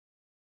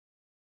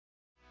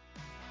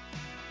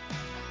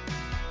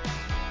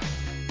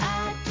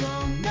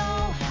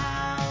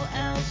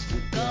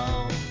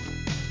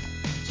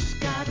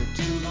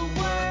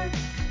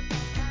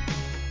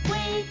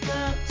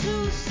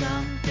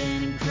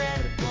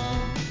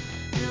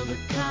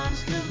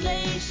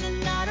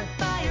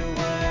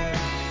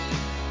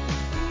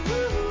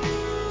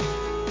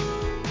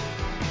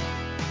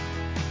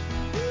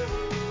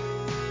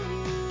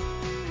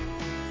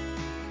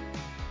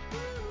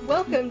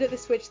Welcome to the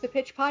Switch the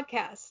Pitch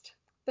podcast,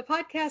 the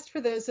podcast for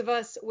those of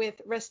us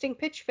with resting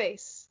pitch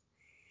face.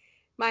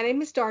 My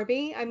name is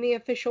Darby. I'm the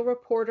official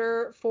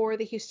reporter for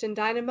the Houston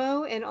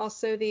Dynamo and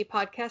also the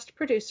podcast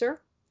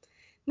producer.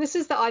 This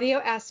is the audio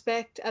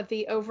aspect of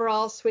the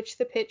overall Switch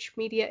the Pitch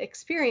media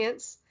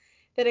experience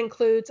that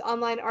includes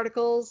online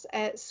articles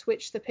at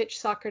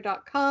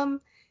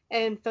switchthepitchsoccer.com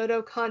and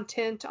photo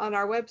content on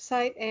our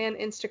website and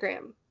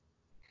Instagram.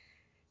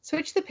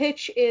 Switch the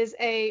Pitch is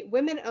a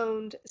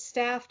women-owned,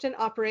 staffed, and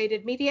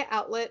operated media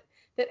outlet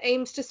that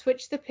aims to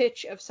switch the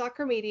pitch of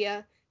soccer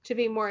media to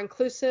be more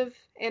inclusive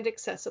and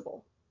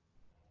accessible.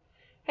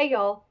 Hey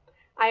y'all,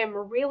 I am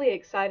really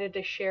excited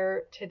to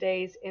share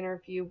today's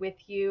interview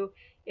with you.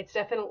 It's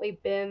definitely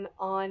been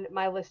on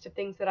my list of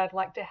things that I'd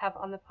like to have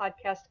on the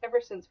podcast ever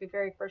since we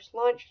very first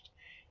launched,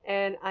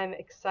 and I'm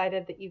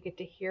excited that you get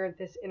to hear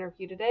this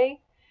interview today.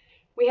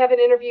 We have an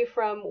interview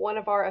from one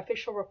of our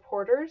official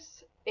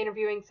reporters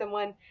interviewing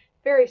someone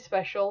very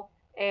special.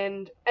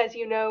 And as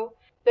you know,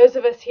 those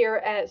of us here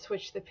at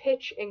Switch the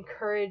Pitch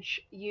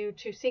encourage you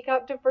to seek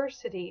out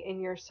diversity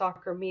in your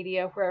soccer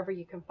media wherever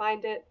you can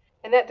find it.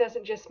 And that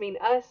doesn't just mean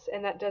us,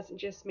 and that doesn't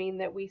just mean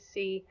that we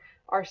see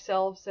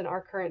ourselves and our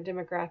current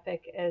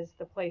demographic as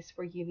the place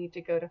where you need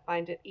to go to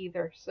find it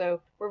either. So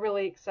we're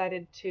really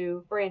excited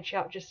to branch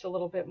out just a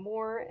little bit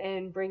more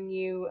and bring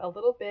you a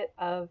little bit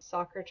of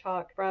soccer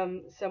talk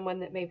from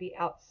someone that may be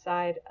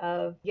outside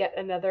of yet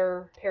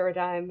another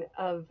paradigm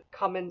of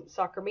common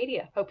soccer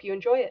media. Hope you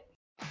enjoy it.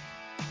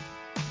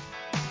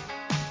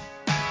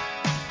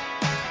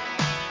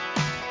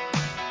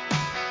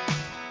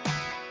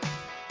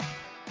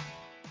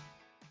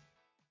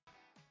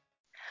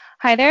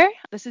 Hi there,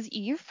 this is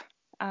Eve,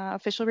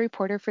 official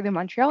reporter for the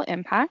Montreal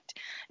Impact,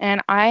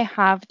 and I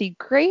have the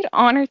great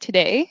honor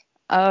today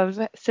of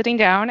sitting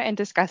down and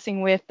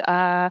discussing with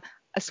a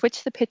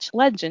Switch the Pitch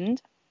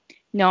legend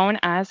known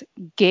as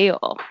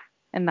Gail,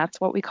 and that's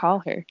what we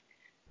call her.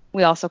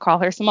 We also call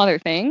her some other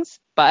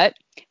things, but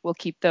we'll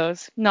keep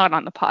those not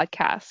on the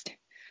podcast.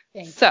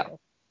 Thank you.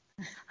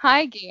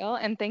 Hi, Gail,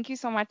 and thank you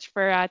so much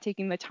for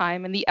taking the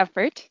time and the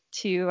effort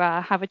to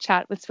have a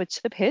chat with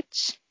Switch the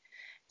Pitch.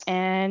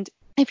 And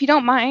if you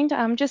don't mind,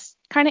 just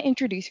kind of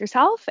introduce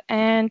yourself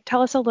and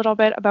tell us a little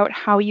bit about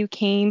how you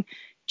came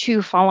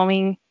to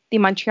following the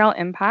Montreal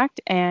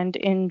Impact and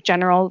in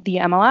general the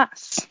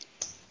MLS.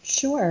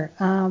 Sure.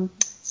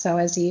 So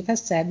as Eve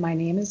has said, my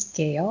name is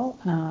Gail.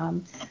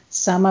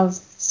 Some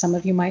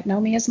of you might know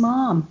me as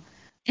Mom.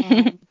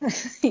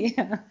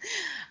 Yeah.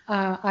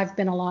 I've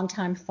been a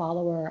longtime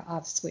follower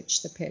of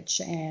Switch the Pitch,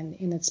 and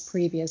in its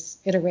previous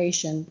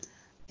iteration,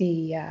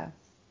 the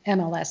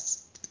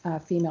MLS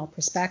Female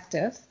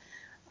Perspective.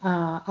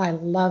 I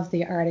love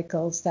the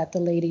articles that the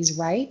ladies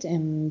write,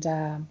 and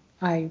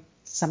I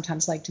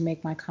sometimes like to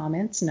make my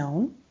comments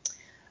known.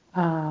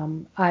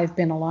 I've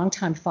been a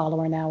longtime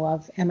follower now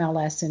of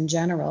MLS in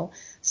general,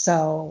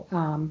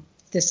 so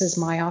this is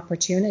my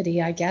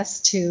opportunity, I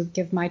guess, to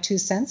give my 2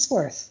 cents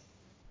worth.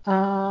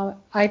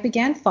 I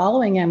began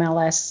following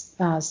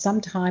MLS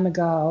some time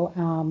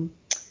ago.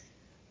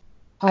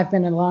 I've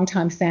been a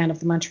longtime fan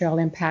of the Montreal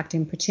Impact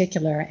in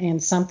particular,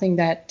 and something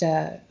that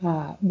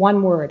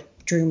one word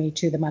drew me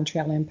to the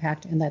Montreal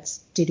Impact, and that's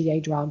Didier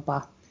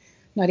Drogba.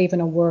 Not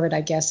even a word, I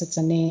guess it's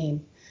a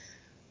name.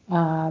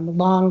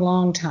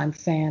 Long time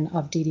fan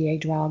of Didier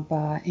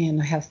Drogba,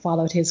 and have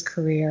followed his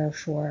career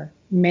for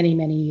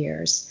many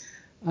years.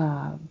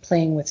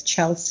 Playing with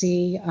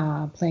Chelsea,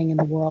 playing in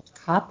the World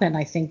Cup, and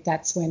I think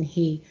that's when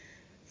he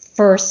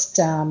first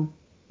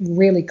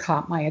really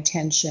caught my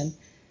attention.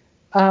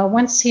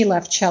 Once he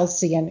left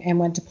Chelsea and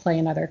went to play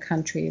in other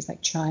countries like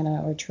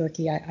China or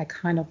Turkey, I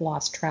kind of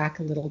lost track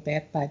a little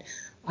bit, but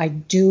I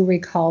do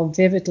recall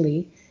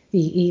vividly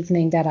the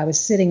evening that I was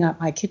sitting at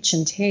my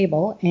kitchen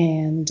table,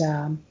 and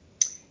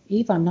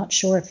Eve, I'm not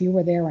sure if you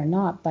were there or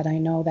not, but I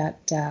know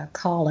that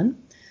Colin,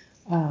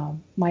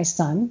 my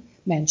son,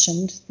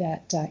 mentioned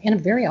that in a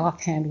very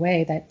offhand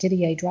way that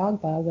Didier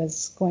Drogba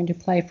was going to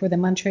play for the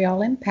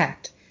Montreal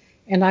Impact,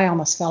 and I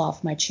almost fell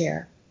off my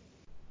chair.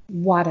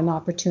 What an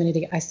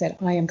opportunity. I said,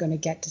 I am going to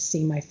get to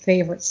see my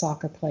favorite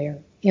soccer player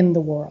in the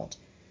world.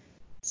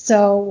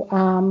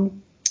 So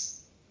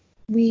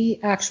we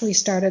actually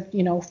started,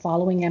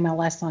 following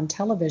MLS on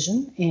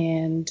television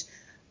and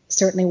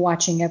certainly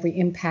watching every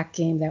Impact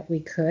game that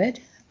we could.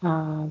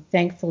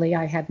 Thankfully,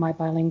 I had my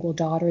bilingual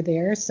daughter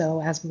there,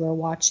 so as we were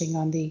watching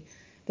on the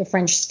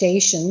French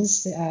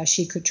stations,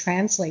 she could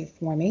translate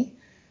for me.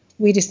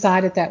 We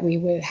decided that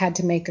we had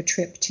to make a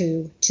trip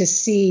to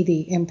see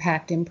the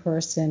Impact in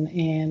person,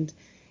 and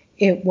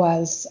it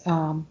was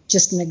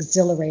just an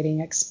exhilarating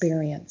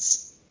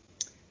experience.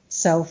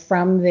 So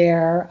from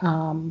there,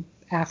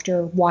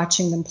 after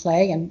watching them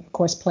play, and of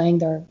course playing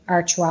their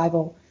arch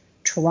rival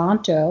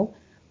Toronto,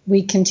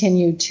 we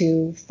continued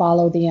to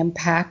follow the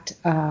Impact,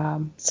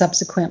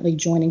 subsequently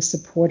joining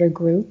supporter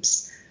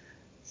groups,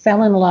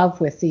 fell in love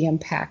with the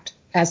Impact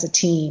as a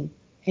team,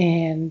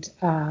 and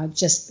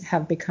just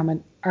have become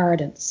an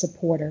ardent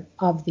supporter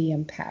of the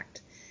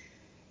Impact.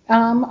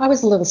 I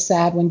was a little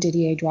sad when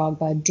Didier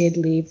Drogba did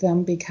leave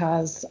them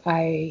because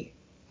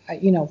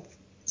you know,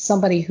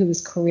 somebody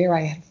whose career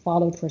I had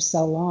followed for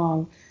so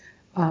long,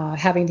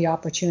 having the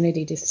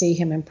opportunity to see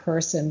him in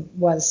person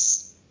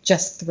was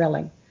just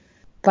thrilling.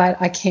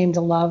 But I came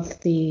to love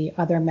the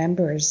other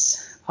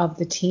members of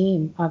the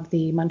team, of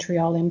the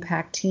Montreal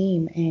Impact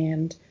team,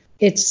 and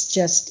it's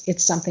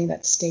something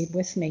that stayed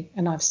with me,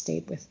 and I've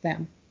stayed with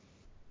them.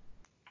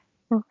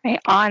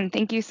 Right on.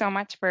 Thank you so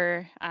much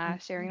for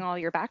sharing all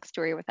your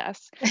backstory with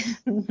us.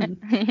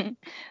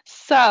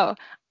 So,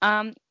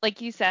 like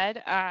you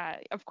said,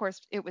 of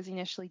course, it was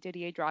initially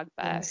Didier Drogba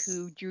Yes.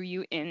 who drew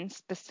you in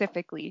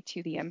specifically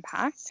to the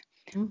Impact.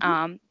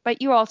 Mm-hmm.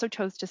 But you also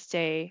chose to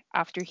stay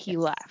after he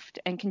Yes. left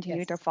and continue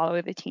Yes. to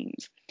follow the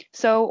teams.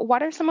 So,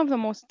 what are some of the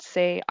most,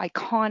 say,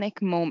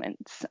 iconic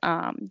moments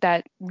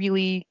that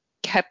really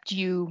kept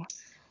you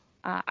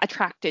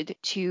attracted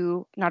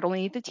to not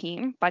only the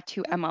team, but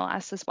to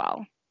MLS as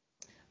well?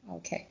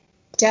 Okay.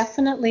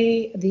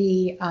 Definitely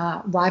the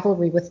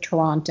rivalry with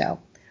Toronto.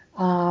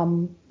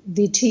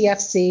 The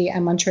TFC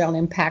and Montreal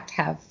Impact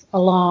have a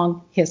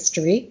long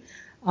history.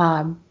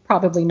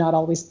 Probably not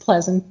always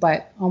pleasant,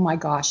 but oh my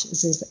gosh,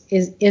 is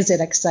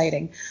it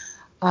exciting?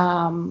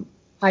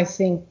 I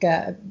think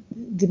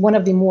one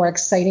of the more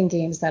exciting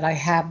games that I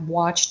have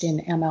watched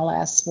in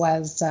MLS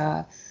was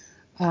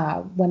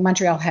when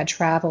Montreal had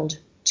traveled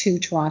to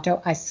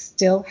Toronto. I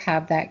still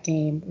have that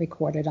game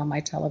recorded on my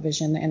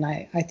television, and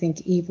I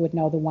think Eve would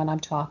know the one I'm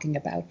talking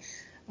about.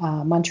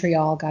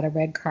 Montreal got a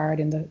red card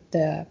in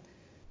the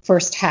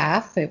first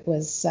half. It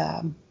was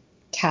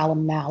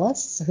Callum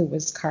Malice who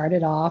was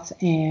carded off,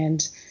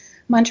 and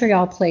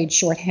Montreal played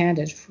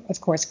shorthanded, of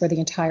course, for the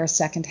entire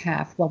second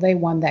half. Well, they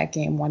won that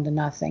game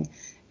 1-0,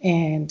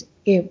 and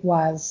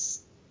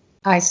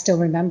I still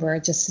remember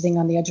just sitting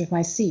on the edge of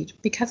my seat.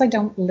 Because I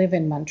don't live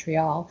in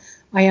Montreal,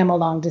 I am a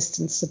long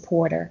distance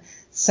supporter.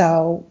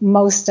 So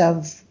most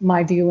of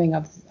my viewing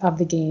of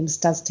the games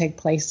does take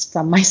place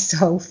from my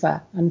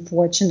sofa,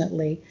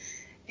 unfortunately.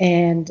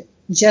 And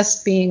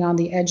just being on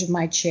the edge of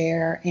my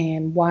chair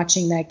and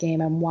watching that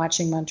game and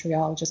watching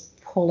Montreal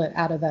just pull it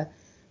out of the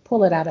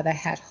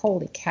hat.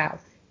 Holy cow.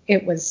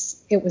 It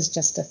was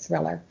just a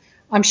thriller.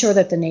 I'm sure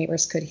that the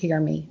neighbors could hear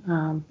me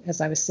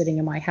as I was sitting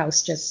in my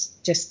house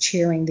just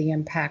cheering the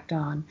Impact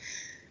on.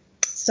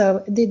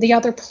 So the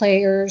other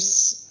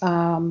players,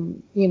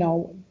 post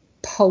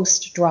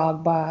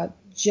Drogba,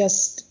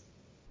 just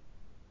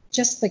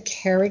the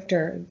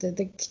character,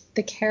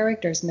 the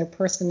characters and their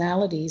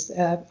personalities,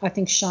 I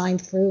think shine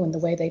through in the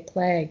way they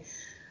play.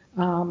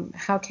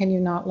 How can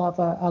you not love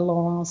a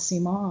Laurent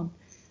Ciman?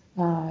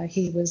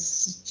 He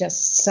was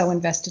just so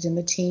invested in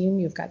the team.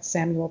 You've got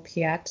Samuel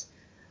Piette.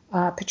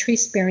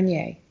 Patrice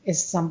Bernier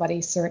is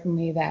somebody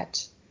certainly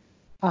that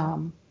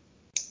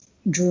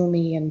drew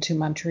me into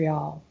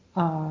Montreal.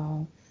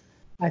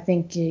 I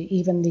think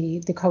even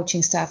the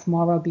coaching staff,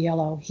 Mauro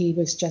Biello, he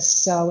was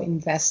just so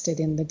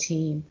invested in the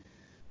team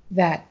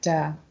that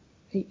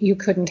you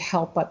couldn't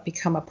help but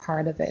become a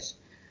part of it.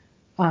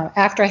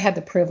 After I had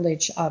the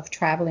privilege of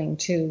traveling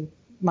to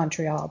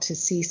Montreal to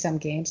see some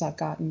games, I've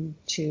gotten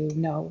to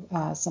know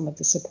some of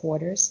the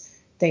supporters.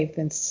 They've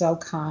been so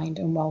kind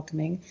and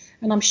welcoming.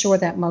 And I'm sure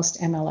that most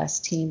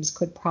MLS teams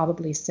could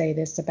probably say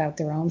this about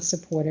their own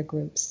supporter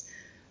groups,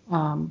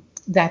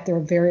 that they're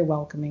very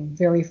welcoming,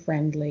 very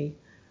friendly.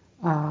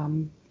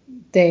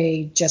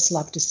 They just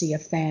love to see a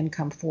fan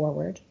come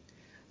forward.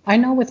 I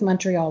know with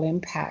Montreal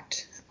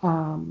Impact,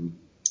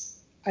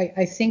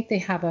 I think they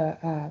have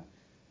a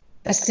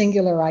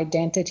singular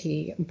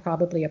identity, and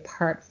probably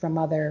apart from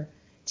other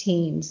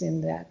teams,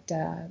 in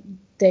that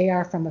they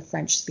are from a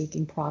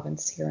French-speaking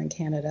province here in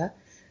Canada.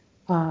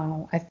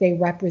 They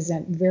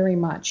represent very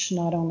much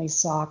not only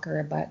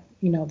soccer, but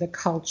the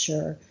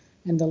culture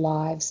and the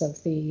lives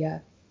of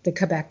the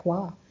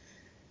Quebecois.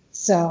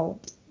 So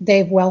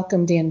they've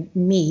welcomed in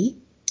me.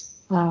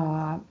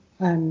 I'm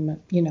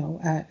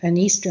an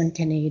Eastern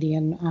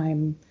Canadian.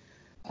 I'm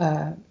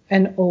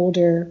an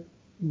older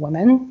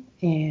woman,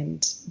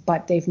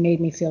 but they've made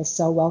me feel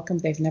so welcome.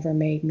 They've never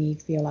made me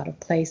feel out of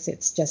place.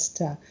 It's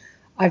just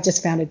I've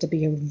just found it to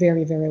be a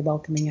very, very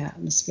welcoming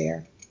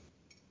atmosphere.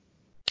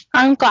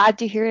 I'm glad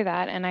to hear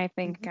that. And I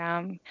think,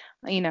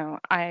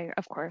 I,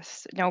 of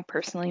course, know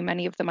personally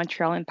many of the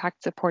Montreal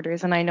Impact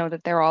supporters, and I know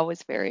that they're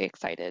always very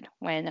excited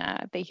when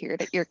they hear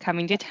that you're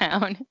coming to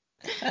town.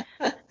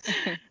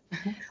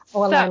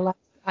 Well,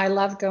 I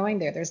love going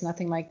there. There's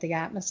nothing like the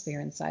atmosphere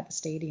inside the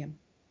stadium.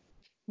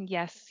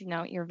 Yes,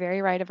 you're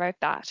very right about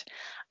that.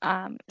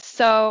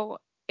 So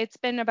it's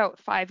been about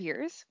 5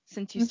 years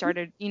since you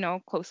started,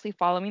 closely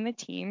following the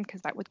team,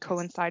 because that would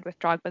coincide with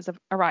Drogba's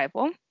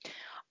arrival.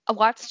 A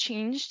lot's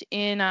changed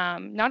in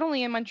not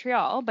only in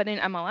Montreal, but in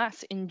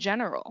MLS in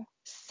general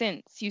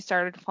since you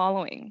started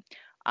following.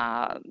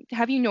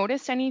 Have you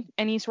noticed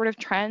any sort of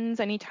trends,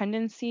 any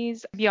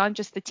tendencies beyond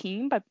just the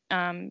team, but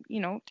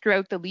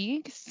throughout the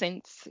league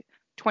since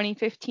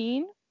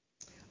 2015?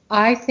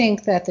 I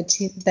think that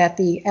that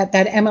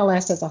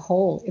MLS as a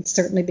whole, it's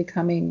certainly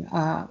becoming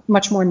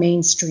much more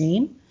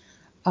mainstream.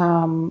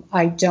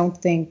 I don't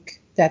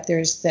think that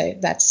there's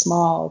that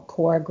small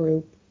core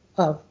group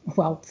of,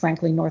 well,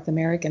 frankly, North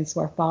Americans who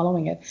are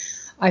following it.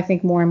 I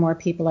think more and more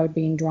people are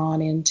being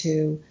drawn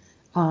into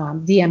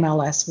the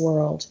MLS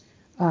world.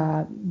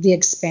 The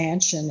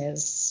expansion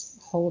is,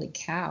 holy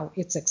cow,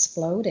 it's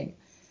exploding.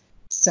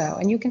 So,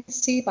 and you can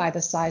see by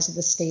the size of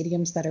the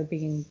stadiums that are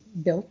being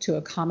built to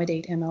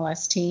accommodate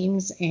MLS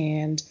teams,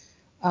 and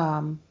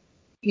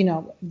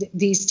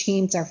these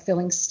teams are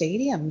filling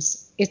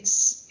stadiums.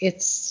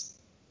 It's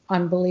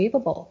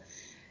unbelievable.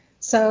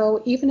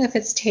 So even if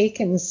it's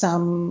taken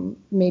some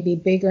maybe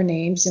bigger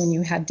names, when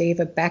you had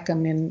David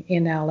Beckham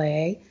in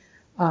LA,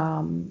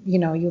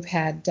 you've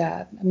had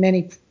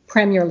many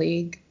Premier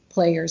League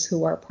players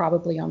who are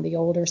probably on the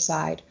older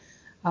side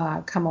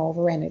come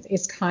over, and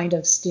it's kind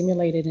of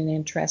stimulated an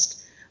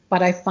interest.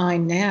 But I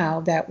find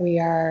now that we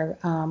are,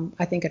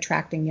 I think,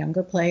 attracting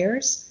younger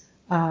players,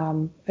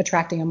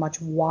 attracting a much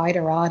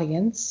wider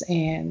audience,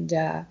 and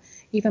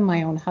even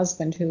my own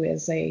husband, who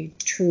is a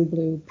true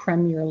blue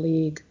Premier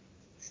League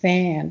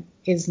fan,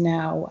 is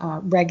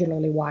now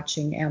regularly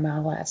watching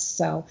MLS.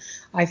 So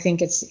I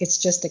think it's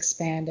just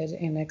expanded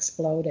and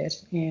exploded,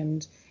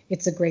 and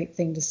it's a great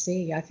thing to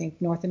see. I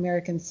think North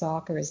American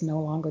soccer is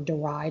no longer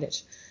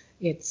derided.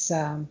 It's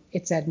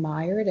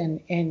admired,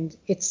 and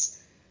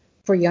it's,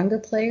 for younger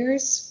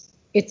players,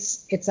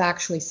 it's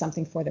actually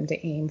something for them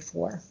to aim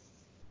for.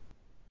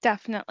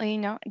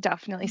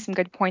 Definitely some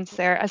good points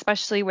there,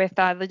 especially with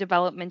the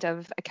development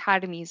of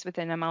academies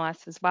within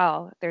MLS as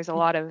well. There's a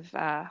lot of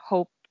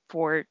hope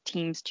for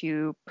teams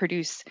to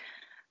produce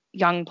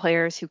young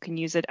players who can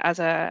use it as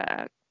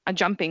a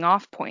jumping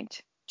off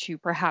point to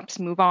perhaps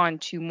move on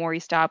to more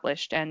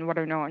established and what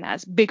are known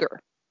as bigger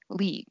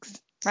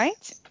leagues,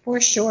 right? For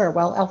sure.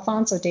 Well,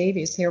 Alphonso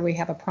Davies, here we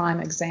have a prime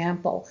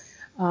example.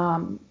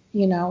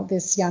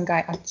 This young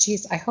guy,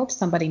 I hope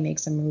somebody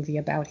makes a movie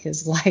about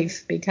his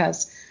life,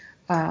 because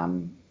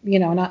and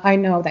I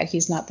know that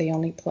he's not the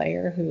only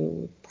player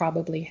who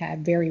probably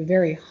had very,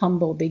 very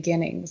humble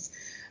beginnings.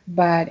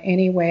 But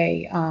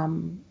anyway,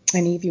 and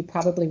Eve, you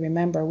probably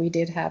remember, we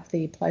did have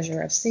the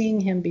pleasure of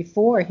seeing him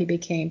before he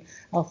became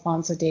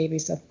Alphonso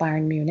Davies of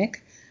Bayern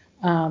Munich.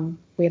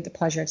 We had the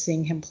pleasure of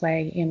seeing him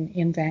play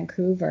in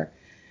Vancouver.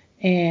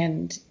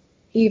 And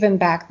even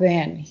back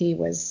then, he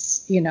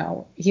was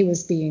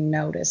being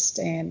noticed,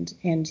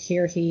 and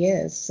here he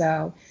is.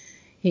 So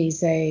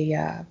he's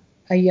a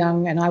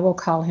young, and I will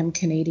call him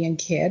Canadian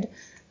kid,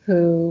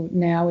 who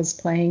now is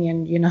playing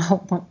in,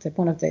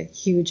 one of the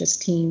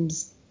hugest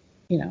teams,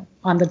 in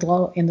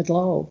the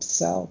globe.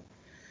 So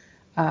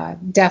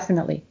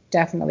definitely,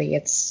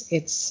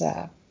 it's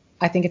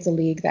I think it's a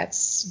league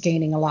that's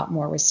gaining a lot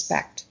more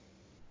respect.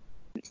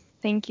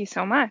 Thank you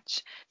so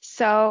much.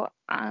 So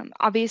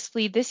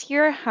obviously this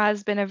year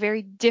has been a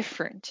very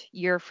different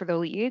year for the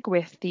league,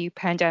 with the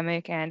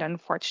pandemic and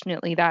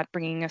unfortunately that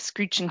bringing a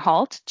screeching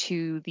halt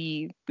to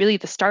the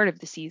start of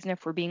the season,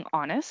 if we're being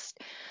honest,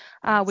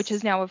 which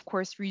has now of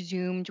course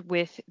resumed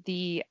with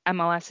the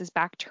MLS's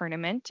back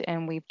tournament,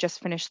 and we've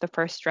just finished the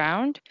first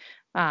round.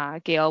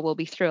 Gail will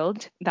be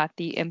thrilled that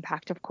the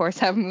Impact, of course,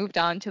 have moved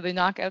on to the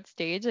knockout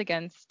stage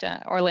against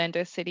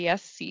Orlando City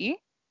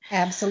SC.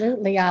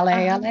 Absolutely,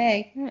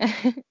 LA.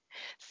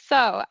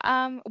 So,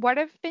 what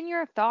have been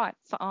your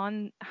thoughts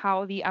on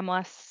how the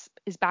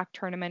MLS's back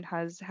tournament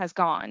has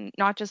gone?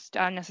 Not just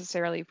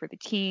necessarily for the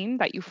team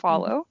that you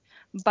follow,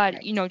 but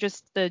Right.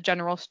 just the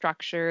general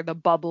structure, the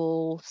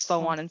bubble,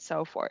 so on and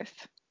so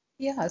forth.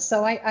 Yeah,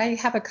 so I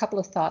have a couple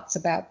of thoughts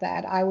about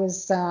that. I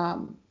was,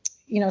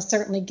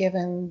 certainly,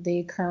 given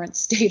the current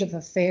state of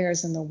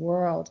affairs in the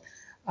world,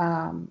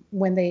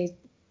 when they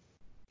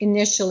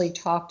initially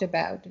talked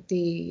about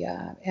the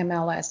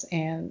MLS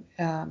and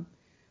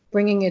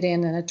bringing it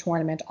in a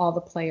tournament, all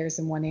the players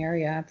in one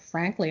area,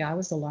 frankly, I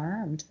was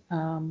alarmed.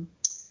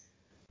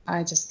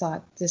 I just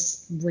thought,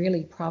 this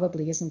really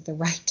probably isn't the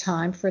right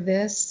time for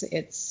this.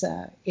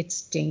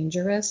 It's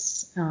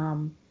dangerous.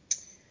 I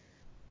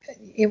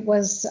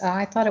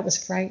thought it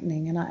was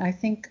frightening, and I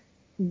think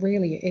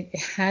really it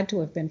had to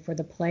have been for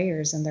the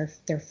players and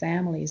their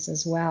families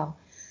as well.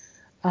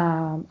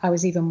 I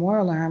was even more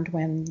alarmed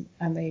when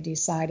they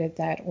decided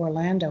that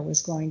Orlando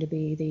was going to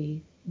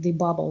be the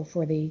bubble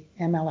for the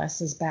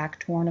MLS's back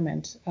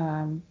tournament.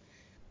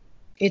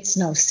 It's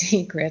no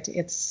secret.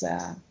 It's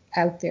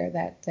out there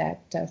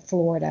that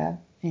Florida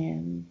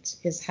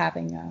is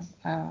having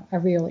a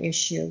real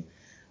issue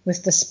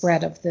with the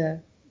spread of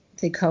the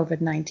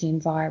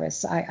COVID-19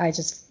 virus.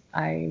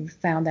 I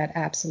found that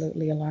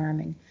absolutely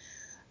alarming.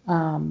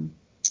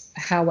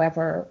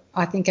 However,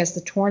 I think as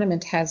the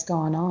tournament has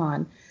gone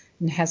on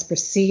and has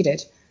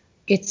proceeded,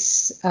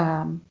 it's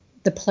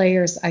the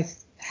players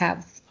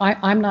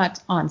I'm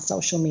not on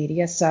social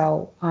media,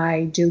 so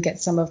I do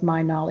get some of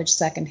my knowledge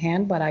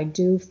secondhand, but I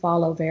do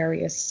follow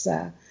various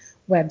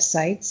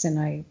websites, and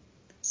I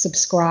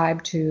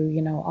subscribe to,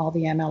 all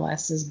the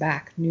MLS's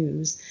back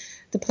news.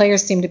 The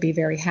players seem to be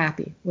very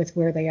happy with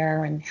where they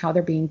are and how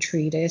they're being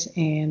treated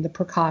and the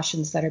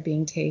precautions that are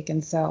being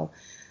taken. So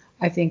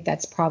I think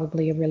that's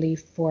probably a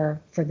relief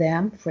for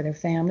them, for their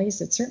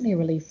families. It's certainly a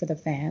relief for the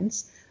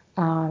fans.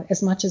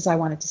 As much as I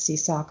wanted to see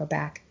soccer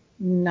back,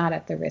 not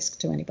at the risk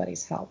to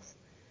anybody's health.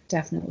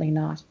 Definitely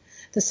not.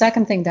 The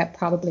second thing that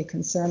probably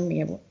concerned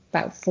me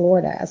about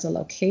Florida as a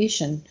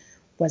location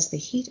was the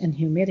heat and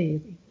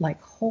humidity.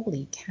 Like,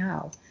 holy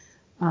cow.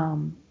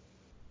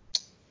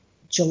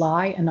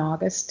 July and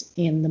August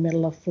in the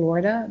middle of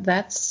Florida,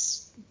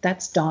 that's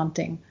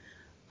daunting.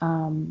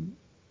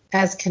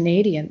 As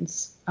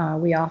Canadians,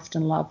 we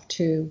often love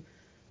to,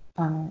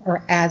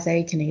 or as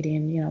a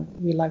Canadian,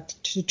 we love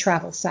to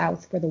travel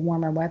south for the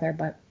warmer weather,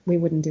 but we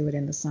wouldn't do it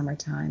in the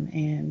summertime.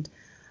 And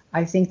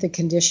I think the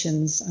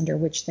conditions under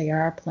which they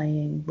are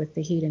playing with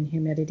the heat and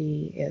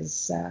humidity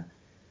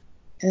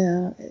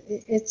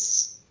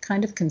it's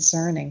kind of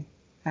concerning,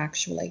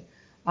 actually.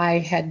 I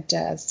had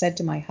said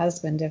to my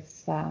husband,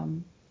 if I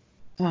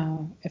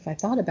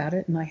thought about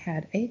it and I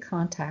had a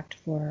contact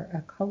for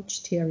a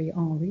coach, Thierry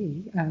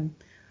Henry,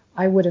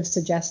 I would have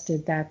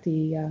suggested that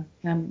the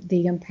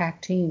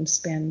Impact team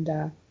spend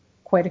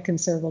quite a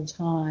considerable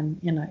time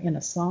in a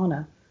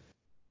sauna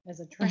as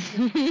a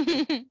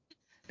training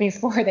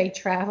before they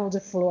travel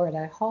to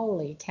Florida.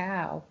 Holy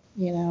cow!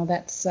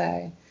 That's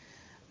a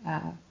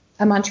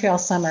Montreal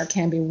summer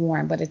can be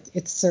warm, but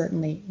it's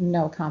certainly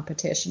no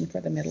competition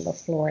for the middle of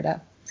Florida.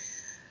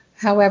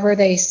 However,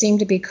 they seem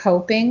to be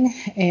coping,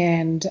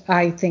 and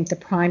I think the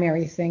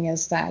primary thing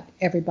is that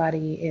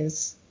everybody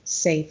is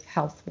safe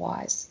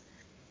health-wise.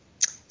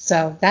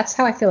 So that's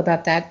how I feel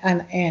about that.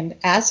 And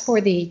as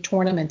for the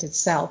tournament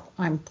itself,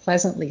 I'm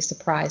pleasantly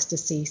surprised to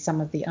see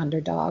some of the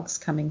underdogs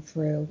coming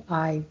through.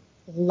 I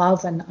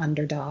love an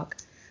underdog,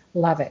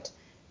 love it,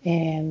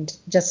 and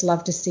just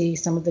love to see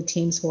some of the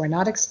teams who are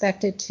not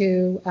expected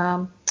to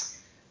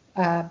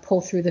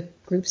pull through the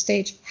group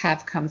stage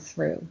have come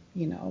through.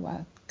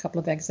 A couple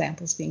of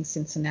examples being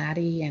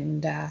Cincinnati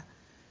and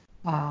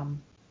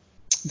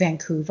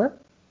Vancouver.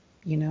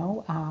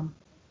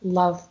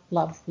 Love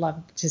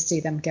to see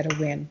them get a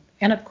win.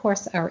 And of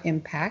course, our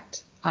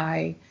Impact.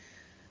 I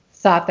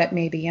thought that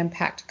maybe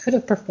Impact could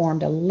have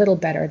performed a little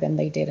better than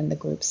they did in the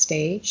group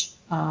stage,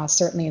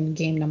 certainly in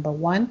game number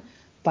 1.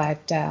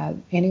 But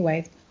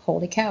anyway,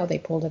 holy cow, they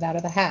pulled it out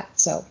of the hat.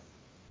 So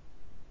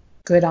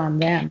good on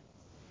them.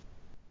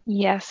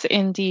 Yes,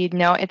 indeed.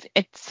 No,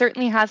 it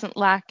certainly hasn't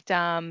lacked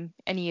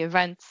any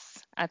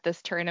events at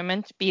this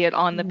tournament, be it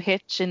on the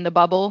pitch, in the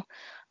bubble,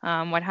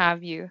 what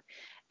have you.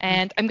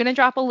 And I'm going to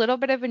drop a little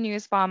bit of a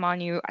news bomb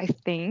on you, I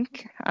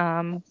think.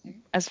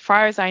 As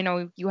far as I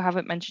know, you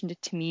haven't mentioned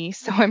it to me,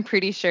 so I'm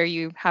pretty sure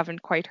you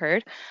haven't quite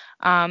heard.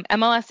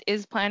 MLS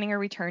is planning a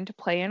return to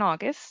play in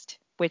August,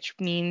 which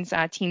means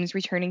teams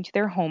returning to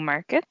their home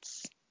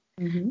markets.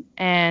 Mm-hmm.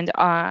 And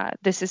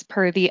this is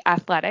per The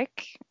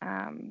Athletic.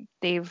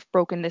 They've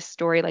broken this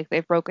story like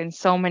they've broken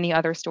so many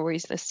other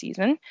stories this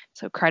season,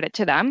 so credit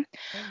to them.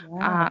 Oh,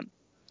 wow.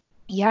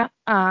 Yeah.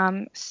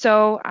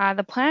 So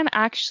the plan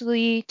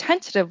actually,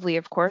 tentatively,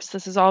 of course,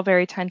 this is all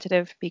very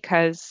tentative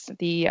because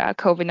the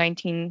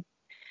COVID-19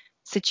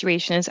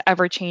 situation is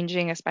ever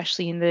changing,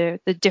 especially in the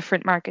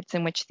different markets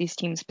in which these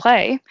teams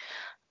play,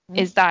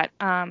 is that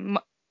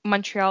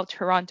Montreal,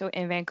 Toronto,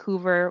 and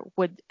Vancouver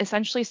would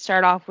essentially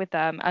start off with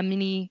a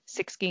mini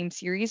 6-game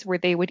series where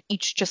they would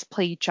each just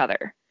play each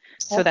other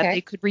so that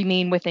they could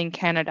remain within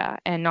Canada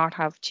and not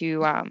have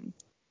to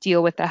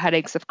deal with the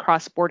headaches of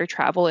cross-border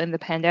travel in the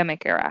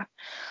pandemic era.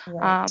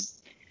 Right.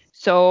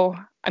 So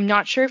I'm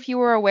not sure if you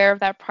were aware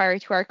of that prior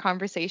to our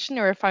conversation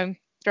or if I'm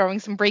throwing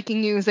some breaking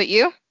news at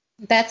you.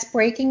 That's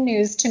breaking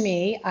news to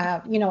me.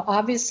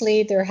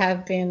 Obviously there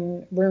have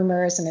been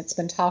rumors and it's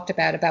been talked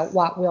about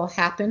what will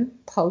happen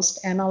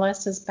post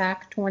MLS's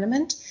back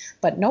tournament,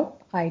 but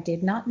nope, I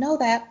did not know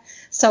that.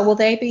 So will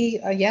they be,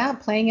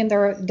 playing in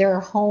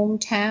their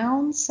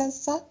hometowns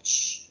as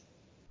such?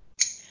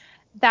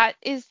 That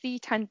is the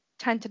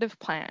tentative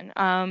plan.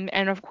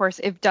 And of course,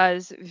 it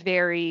does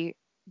vary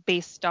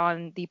based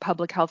on the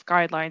public health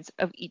guidelines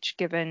of each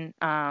given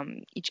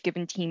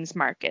team's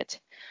market.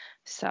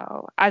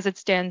 So as it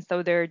stands,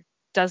 though, there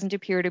doesn't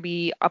appear to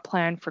be a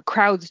plan for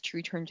crowds to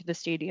return to the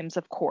stadiums,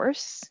 of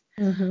course.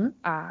 Mm-hmm.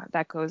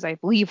 That goes, I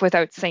believe,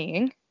 without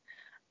saying.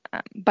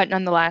 But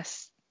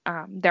nonetheless,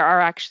 there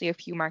are actually a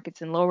few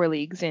markets in lower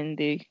leagues in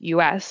the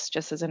U.S.,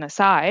 just as an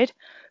aside,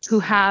 who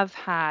have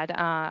had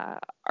a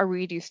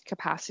reduced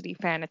capacity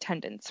fan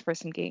attendance for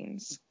some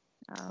games.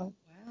 Oh,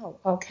 wow.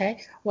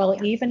 Okay.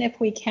 Well, even if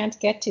we can't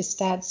get to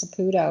Stade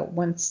Saputo,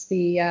 once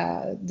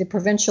the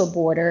provincial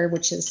border,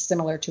 which is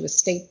similar to a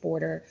state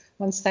border,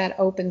 once that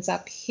opens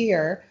up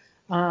here,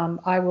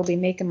 I will be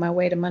making my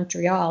way to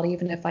Montreal,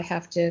 even if I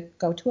have to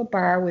go to a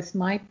bar with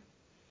my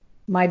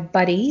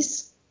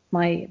buddies,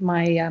 my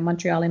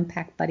Montreal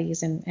Impact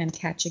buddies, and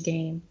catch a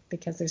game,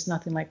 because there's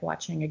nothing like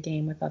watching a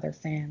game with other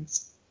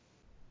fans.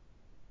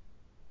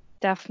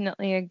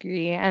 Definitely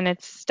agree. And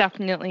it's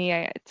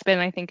been,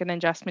 I think, an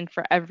adjustment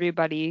for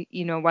everybody,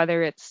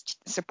 whether it's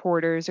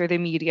supporters or the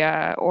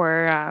media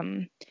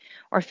or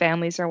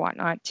families or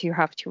whatnot, to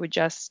have to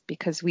adjust,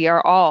 because we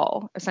are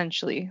all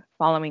essentially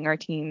following our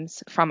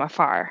teams from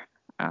afar.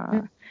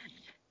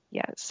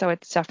 Yeah, so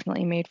it's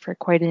definitely made for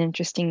quite an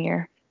interesting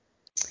year.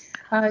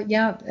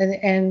 Yeah,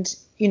 and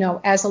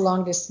as a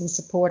long distance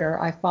supporter,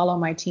 I follow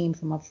my team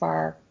from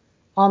afar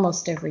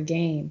almost every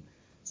game.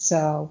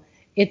 So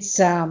it's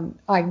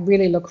I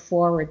really look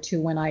forward to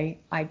when I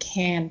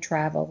can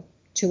travel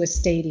to a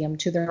stadium,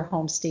 to their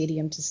home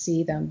stadium, to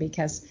see them,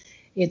 because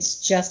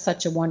it's just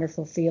such a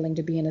wonderful feeling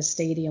to be in a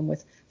stadium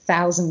with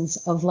thousands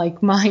of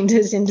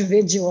like-minded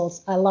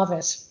individuals. I love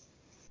it.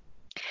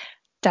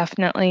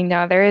 Definitely.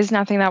 No, there is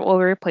nothing that will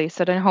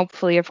replace it. And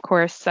hopefully, of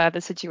course,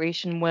 the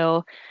situation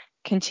will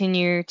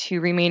continue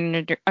to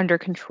remain under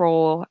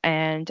control,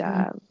 and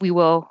we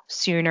will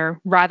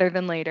sooner rather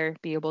than later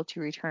be able to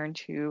return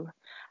to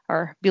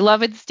our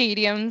beloved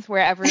stadiums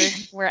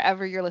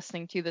wherever you're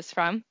listening to this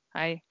from.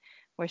 I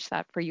wish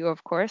that for you,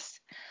 of course.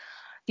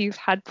 You've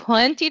had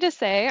plenty to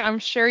say. I'm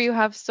sure you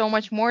have so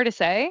much more to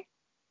say.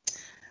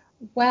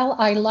 Well,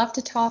 I love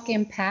to talk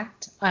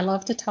Impact. I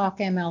love to talk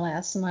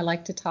MLS, and I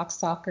like to talk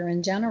soccer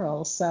in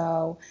general.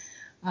 So,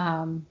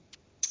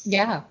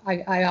 yeah,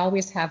 I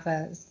always have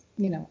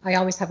I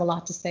always have a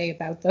lot to say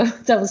about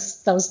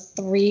those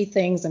three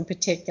things in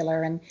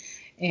particular,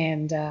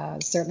 and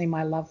certainly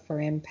my love for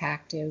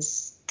Impact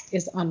is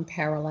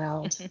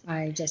unparalleled.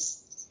 I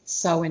just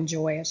so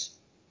enjoy it.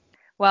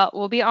 Well,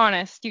 we'll be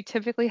honest. You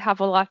typically have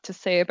a lot to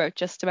say about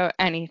just about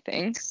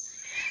anything.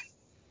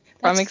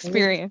 From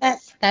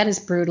experience. That is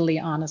brutally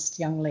honest,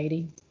 young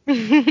lady.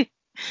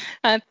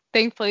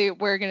 Thankfully,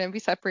 we're going to be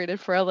separated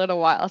for a little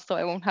while, so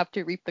I won't have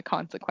to reap the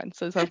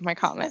consequences of my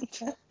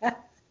comment.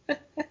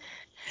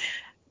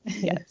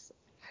 Yes.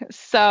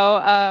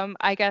 So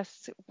I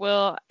guess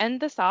we'll end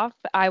this off.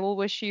 I will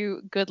wish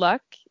you good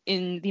luck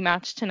in the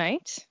match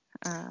tonight.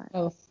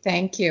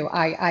 Thank you.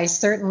 I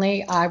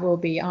certainly will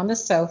be on the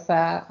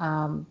sofa.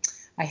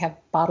 I have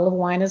bottle of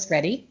wine is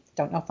ready.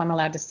 Don't know if I'm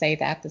allowed to say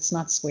that. That's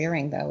not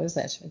swearing, though, is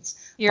it?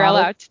 You're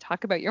allowed to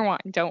talk about your wine.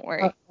 Don't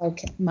worry. Oh,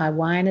 okay. My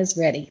wine is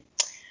ready.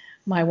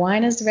 My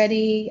wine is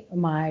ready.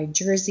 My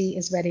jersey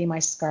is ready. My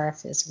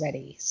scarf is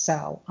ready.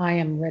 So I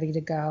am ready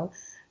to go.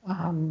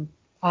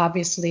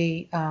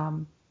 Obviously,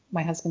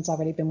 my husband's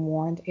already been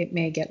warned. It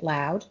may get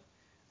loud.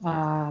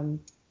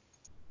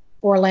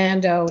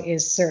 Orlando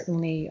is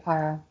certainly,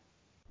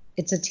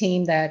 it's a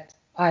team that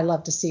I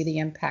love to see the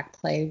Impact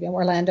play.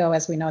 Orlando,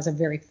 as we know, is a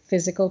very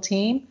physical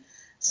team.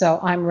 So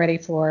I'm ready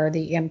for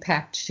the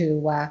Impact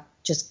to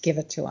just give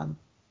it to them.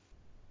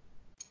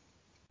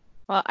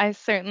 Well, I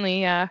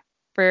certainly,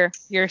 for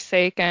your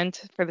sake and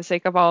for the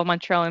sake of all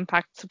Montreal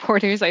Impact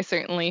supporters, I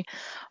certainly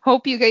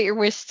hope you get your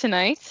wish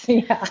tonight.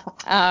 Yeah.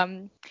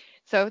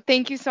 So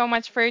thank you so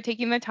much for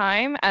taking the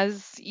time.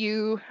 As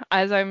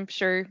I'm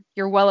sure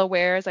you're well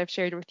aware, as I've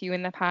shared with you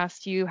in the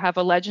past, you have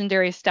a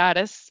legendary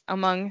status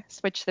among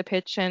Switch the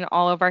Pitch and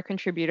all of our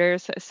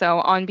contributors. So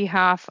on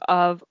behalf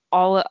of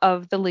all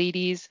of the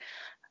ladies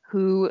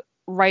who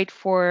write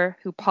for,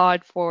 who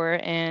pod for,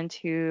 and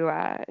who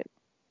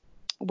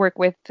work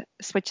with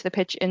Switch the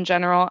Pitch in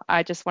general,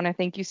 I just want to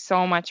thank you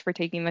so much for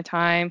taking the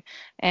time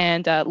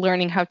and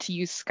learning how to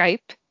use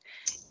Skype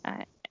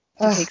to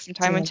take some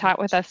time and chat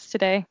with us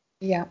today.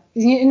 Yeah,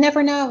 you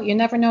never know. You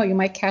never know. You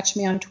might catch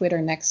me on Twitter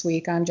next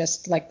week. I'm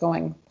just like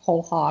going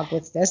whole hog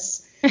with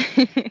this.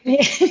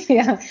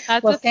 Yeah.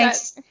 Well,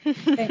 thanks.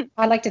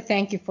 I'd like to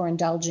thank you for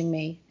indulging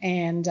me,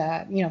 and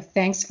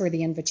thanks for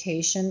the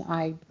invitation.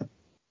 I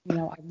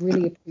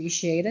really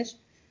appreciate it.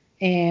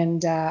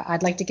 And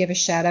I'd like to give a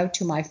shout out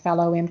to my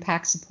fellow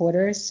Impact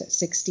supporters,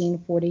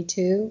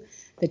 1642,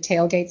 the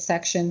tailgate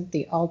section,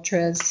 the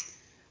Ultras.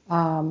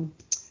 I'm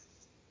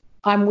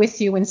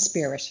with you in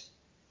spirit.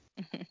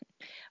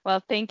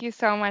 Well, thank you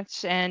so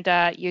much, and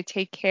you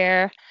take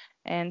care.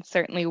 And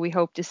certainly we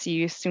hope to see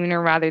you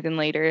sooner rather than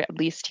later, at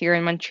least here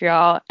in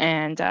Montreal,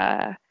 and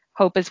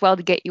hope as well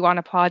to get you on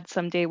a pod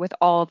someday with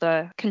all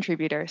the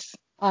contributors.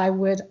 I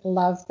would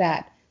love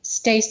that.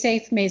 Stay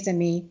safe, mes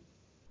amis.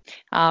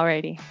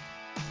 Alrighty.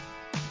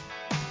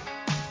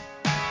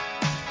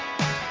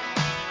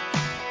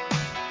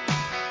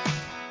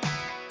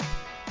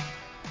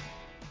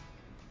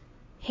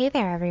 Hey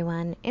there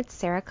everyone, it's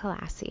Sarah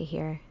Kalassi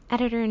here,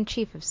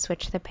 Editor-in-Chief of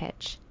Switch the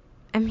Pitch.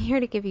 I'm here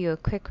to give you a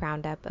quick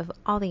roundup of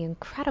all the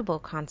incredible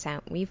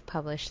content we've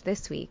published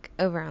this week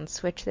over on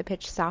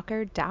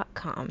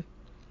switchthepitchsoccer.com.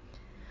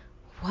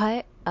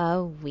 What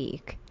a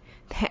week!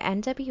 The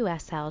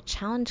NWSL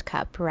Challenge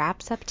Cup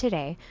wraps up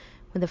today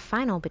with a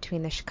final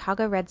between the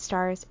Chicago Red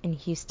Stars and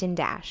Houston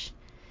Dash.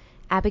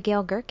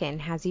 Abigail Gherkin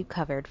has you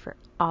covered for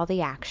all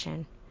the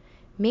action.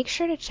 Make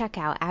sure to check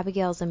out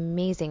Abigail's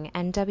amazing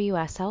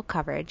NWSL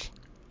coverage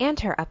and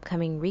her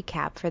upcoming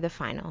recap for the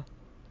final.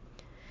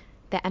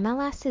 The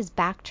MLS is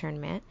Back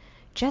tournament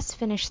just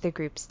finished the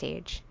group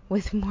stage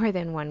with more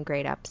than one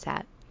great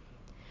upset.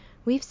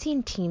 We've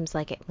seen teams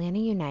like Atlanta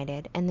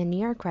United and the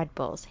New York Red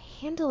Bulls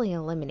handily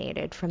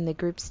eliminated from the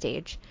group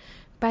stage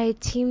by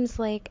teams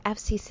like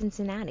FC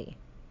Cincinnati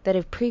that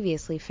have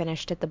previously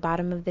finished at the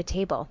bottom of the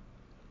table.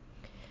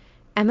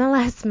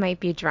 MLS might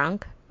be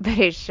drunk, but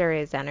it sure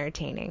is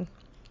entertaining.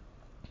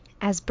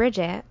 As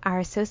Bridget, our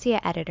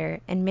associate editor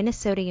and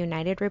Minnesota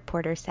United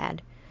reporter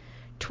said,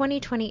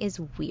 2020 is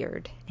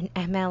weird and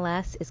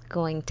MLS is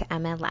going to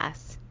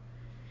MLS.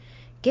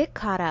 Get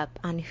caught up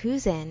on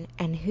who's in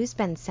and who's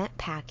been sent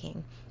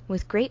packing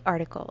with great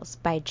articles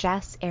by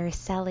Jess,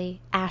 Araceli,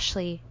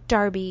 Ashley,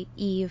 Darby,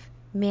 Eve,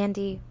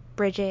 Mandy,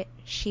 Bridget,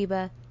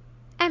 Sheba,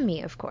 and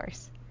me, of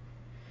course.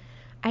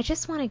 I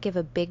just want to give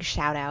a big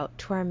shout out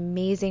to our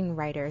amazing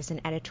writers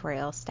and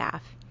editorial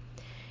staff.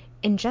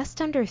 In just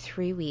under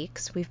 3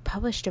 weeks, we've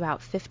published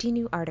about 50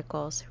 new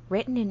articles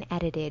written and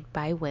edited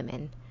by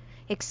women,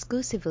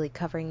 exclusively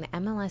covering the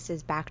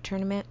MLS's back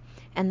tournament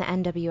and the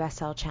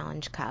NWSL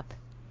Challenge Cup.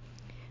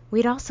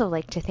 We'd also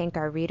like to thank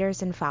our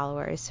readers and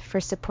followers for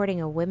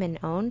supporting a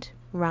women-owned,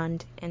 run,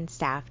 and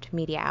staffed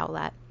media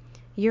outlet.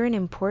 You're an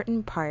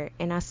important part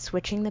in us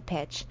switching the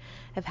pitch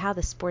of how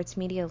the sports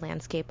media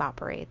landscape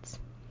operates.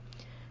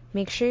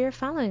 Make sure you're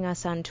following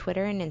us on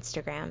Twitter and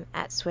Instagram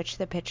at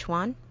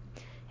SwitchThePitch1,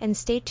 and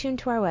stay tuned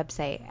to our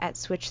website at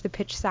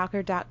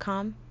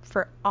switchthepitchsoccer.com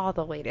for all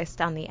the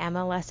latest on the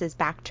MLS's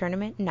back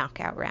tournament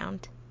knockout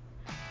round.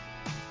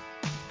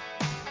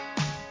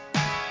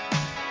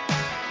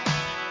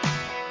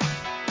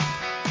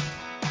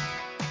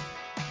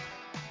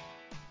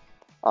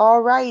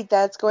 All right,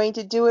 that's going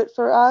to do it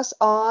for us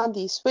on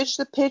the Switch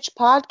the Pitch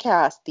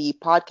podcast, the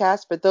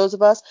podcast for those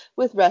of us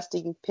with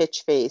resting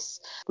pitch face.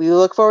 We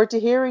look forward to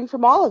hearing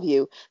from all of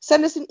you.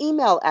 Send us an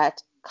email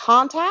at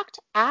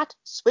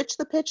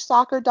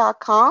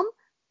contact@switchthepitchsoccer.com.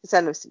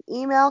 Send us an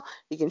email.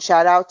 You can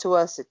shout out to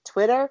us at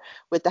Twitter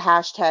with the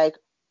hashtag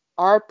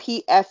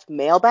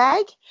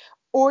RPFmailbag,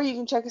 or you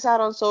can check us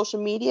out on social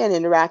media and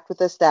interact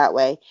with us that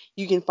way.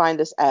 You can find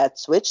us at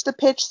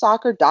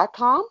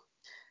switchthepitchsoccer.com,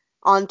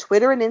 on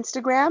Twitter and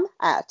Instagram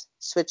at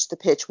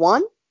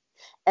SwitchThePitch1,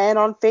 and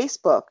on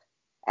Facebook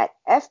at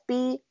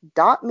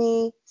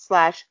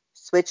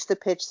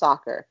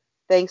fb.me/SwitchThePitchSoccer.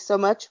 Thanks so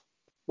much.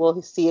 We'll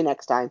see you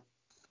next time.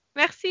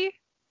 Merci.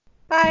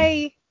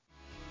 Bye.